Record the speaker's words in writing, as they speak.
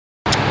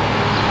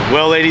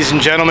Well, ladies and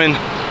gentlemen,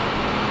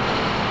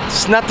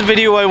 it's not the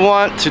video I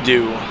want to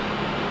do.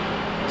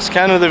 It's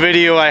kind of the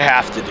video I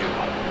have to do.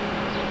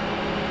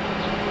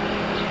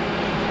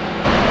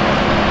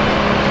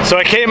 So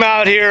I came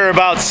out here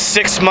about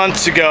 6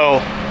 months ago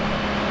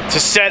to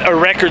set a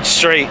record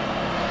straight,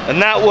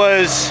 and that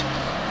was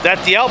that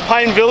the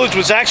Alpine Village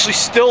was actually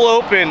still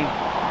open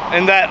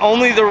and that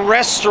only the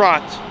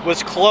restaurant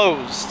was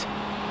closed.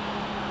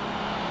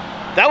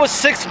 That was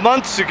 6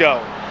 months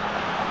ago.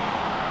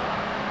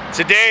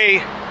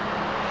 Today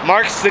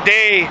marks the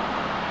day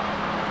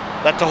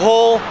that the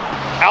whole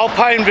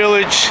Alpine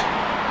Village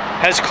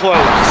has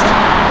closed.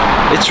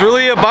 It's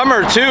really a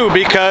bummer too,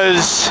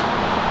 because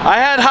I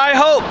had high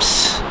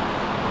hopes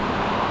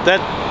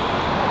that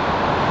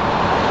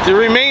the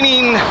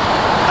remaining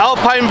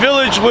Alpine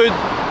Village would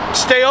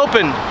stay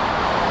open.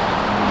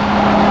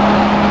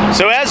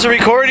 So as the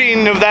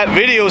recording of that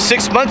video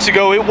 6 months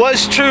ago, it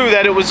was true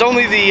that it was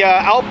only the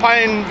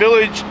Alpine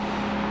Village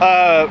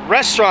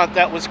restaurant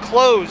that was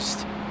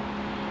closed.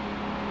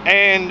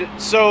 And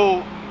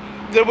so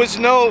there was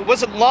it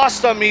wasn't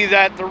lost on me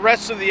that the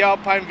rest of the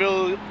Alpine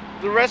Village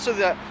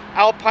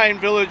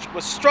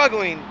was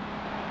struggling.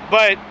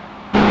 But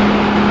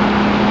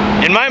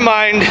in my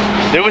mind,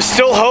 there was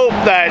still hope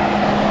that,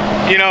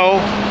 you know,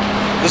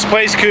 this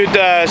place could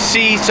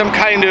see some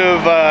kind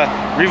of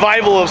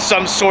revival of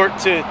some sort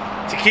to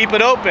keep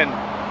it open.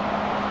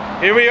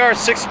 Here we are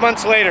 6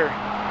 months later.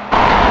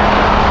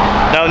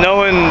 Now, no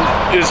one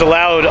is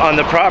allowed on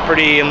the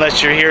property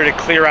unless you're here to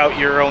clear out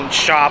your own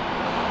shop.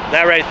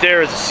 That right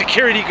there is a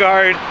security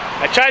guard.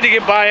 I tried to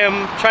get by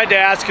him, tried to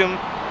ask him,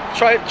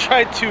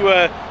 tried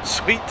to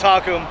sweet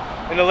talk him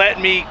into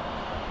letting me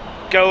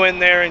go in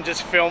there and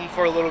just film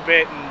for a little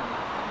bit,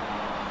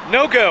 and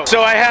no go.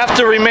 So I have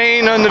to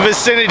remain in the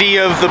vicinity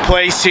of the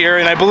place here,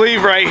 and I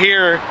believe right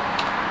here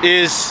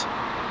is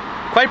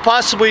quite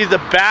possibly the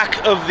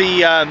back of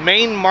the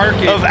main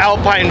market of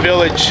Alpine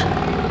Village.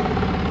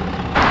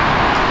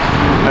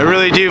 I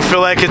really do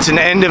feel like it's an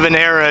end of an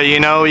era, you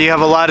know. You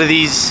have a lot of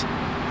these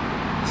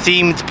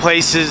themed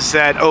places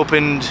that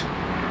opened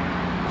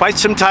quite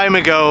some time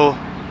ago,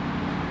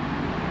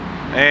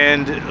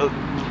 and a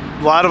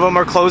lot of them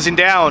are closing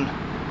down.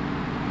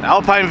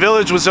 Alpine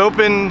Village was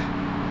open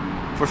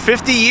for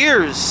 50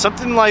 years,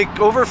 something like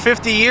over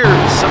 50 years.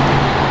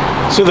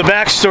 So the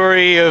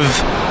backstory of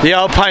the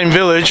Alpine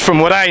Village, from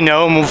what I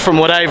know, from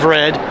what I've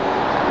read,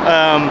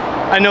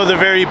 I know the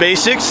very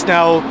basics.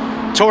 Now,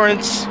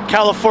 Torrance,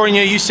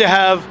 California used to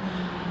have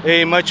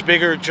a much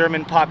bigger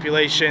German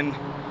population,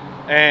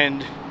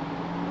 and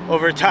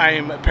over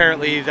time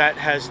apparently that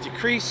has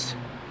decreased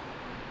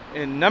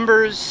in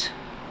numbers,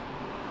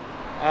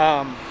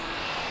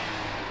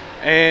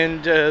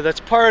 and that's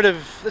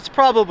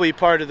probably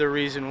part of the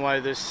reason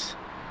why this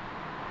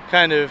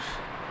kind of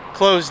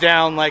closed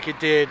down like it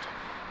did.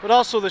 But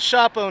also the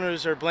shop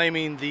owners are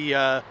blaming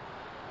the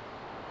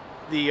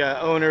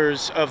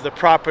owners of the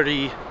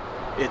property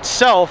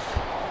itself,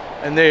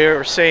 and they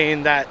are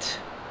saying that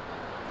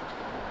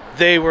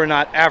they were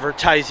not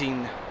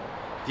advertising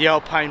the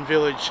Alpine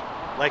Village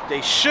like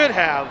they should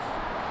have,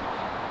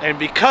 and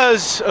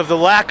because of the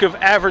lack of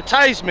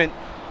advertisement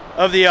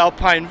of the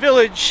Alpine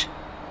Village,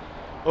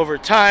 over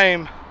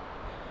time,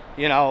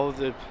 you know,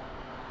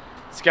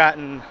 it's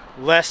gotten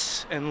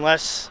less and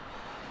less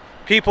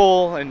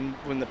people. And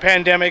when the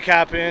pandemic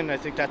happened, I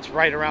think that's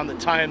right around the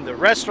time the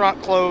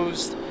restaurant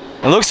closed.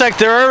 It looks like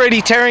they're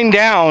already tearing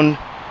down.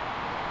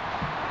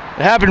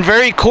 It happened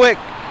very quick.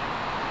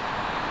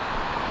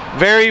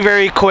 Very,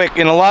 very quick.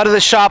 And a lot of the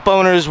shop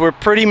owners were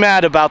pretty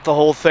mad about the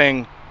whole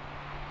thing.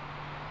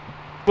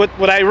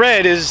 What I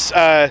read is,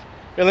 let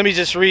me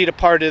just read a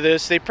part of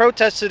this. They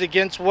protested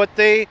against what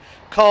they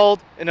called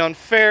an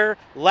unfair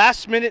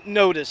last-minute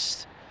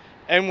notice,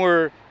 and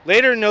were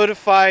later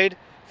notified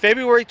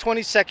February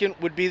 22nd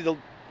would be the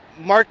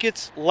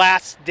market's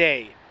last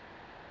day.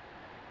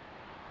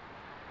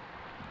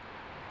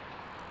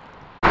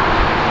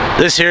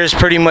 This here is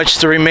pretty much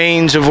the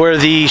remains of where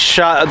the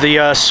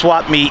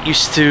swap meet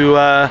used to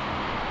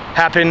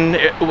happen,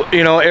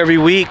 you know, every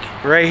week,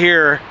 right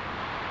here.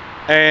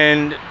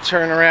 And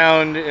turn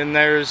around and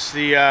there's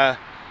the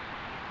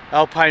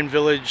Alpine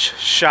Village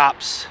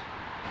shops.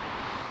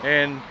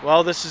 And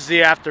well, this is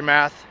the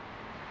aftermath.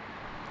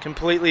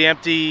 Completely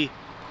empty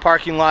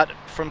parking lot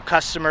from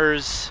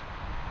customers,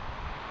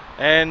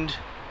 and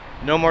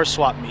no more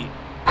swap meet.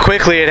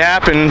 Quickly it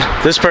happened.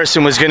 This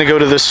person was gonna go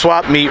to the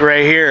swap meet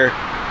right here,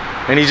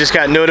 and he just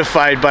got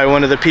notified by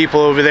one of the people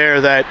over there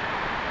that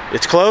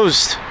it's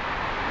closed.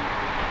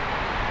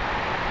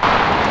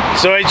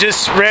 So I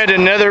just read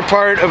another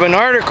part of an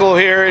article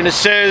here, and it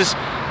says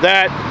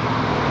that,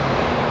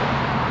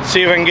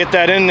 see if I can get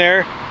that in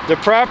there, the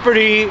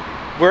property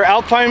where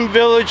Alpine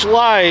Village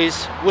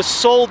lies was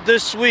sold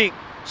this week.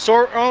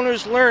 Store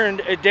owners learned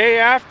a day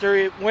after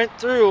it went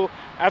through,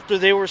 after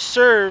they were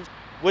served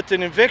with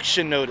an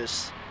eviction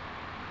notice.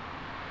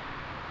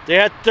 They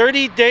had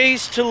 30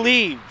 days to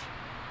leave.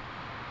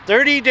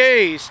 30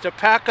 days to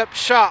pack up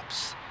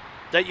shops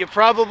that you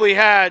probably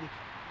had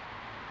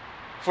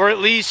for at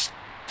least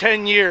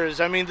 10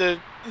 years. I mean,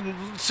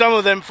 some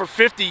of them for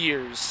 50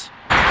 years.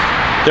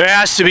 There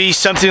has to be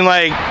something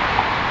like,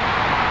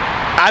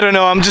 I don't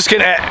know, I'm just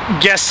gonna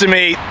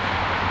guesstimate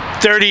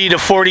 30 to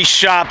 40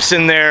 shops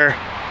in there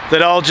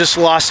that all just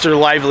lost their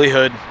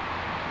livelihood.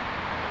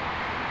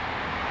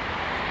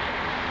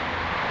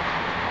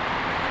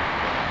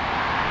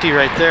 See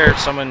right there,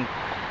 someone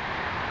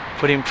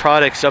putting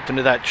products up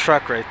into that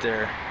truck right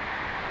there.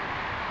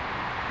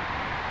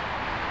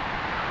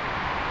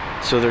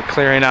 So they're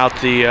clearing out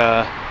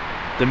the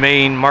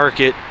main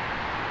market.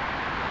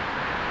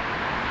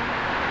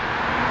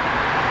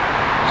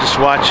 Just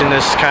watching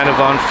this kind of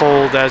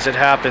unfold as it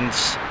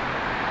happens.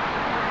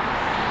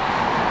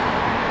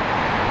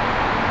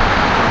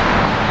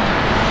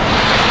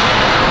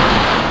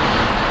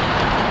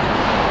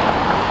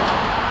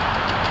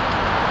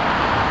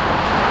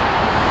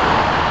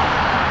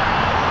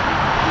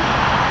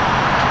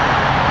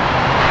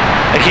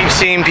 I keep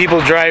seeing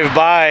people drive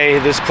by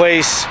this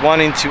place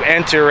wanting to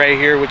enter right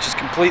here, which is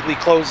completely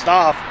closed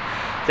off,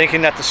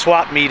 thinking that the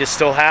swap meet is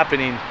still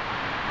happening.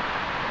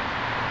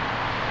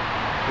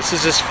 This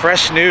is just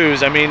fresh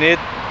news. I mean, it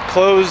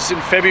closed in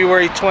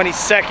February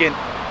 22nd.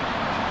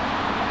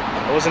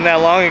 It wasn't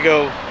that long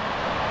ago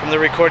from the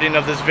recording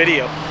of this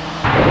video.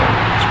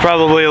 It's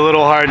probably a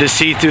little hard to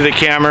see through the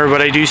camera,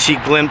 but I do see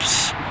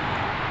glimpses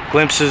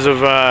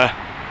of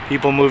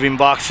people moving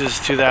boxes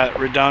to that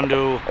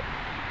Redondo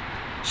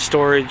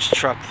storage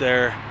truck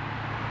there.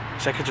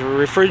 Looks like it's a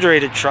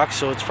refrigerated truck,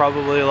 so it's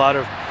probably a lot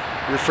of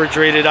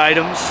refrigerated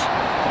items.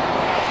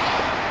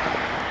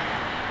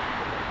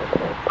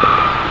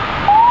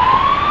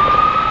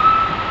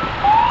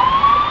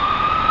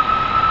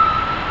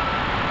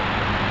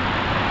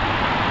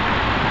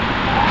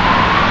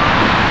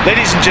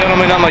 Ladies and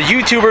gentlemen, I'm a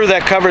YouTuber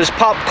that covers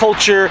pop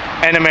culture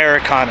and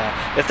Americana.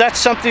 If that's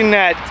something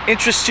that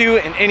interests you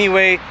in any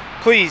way,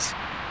 please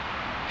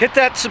hit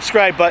that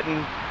subscribe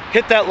button,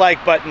 hit that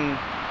like button,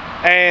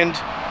 and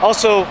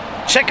also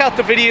check out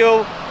the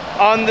video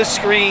on the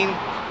screen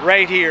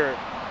right here.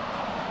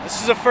 This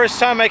is the first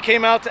time I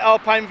came out to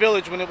Alpine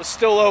Village when it was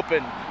still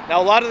open.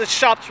 Now, a lot of the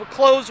shops were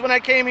closed when I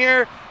came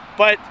here,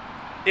 but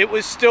it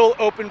was still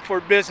open for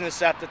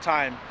business at the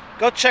time.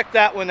 Go check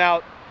that one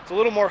out. It's a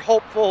little more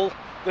hopeful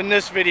than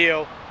this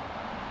video.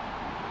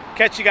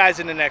 Catch you guys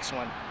in the next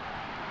one.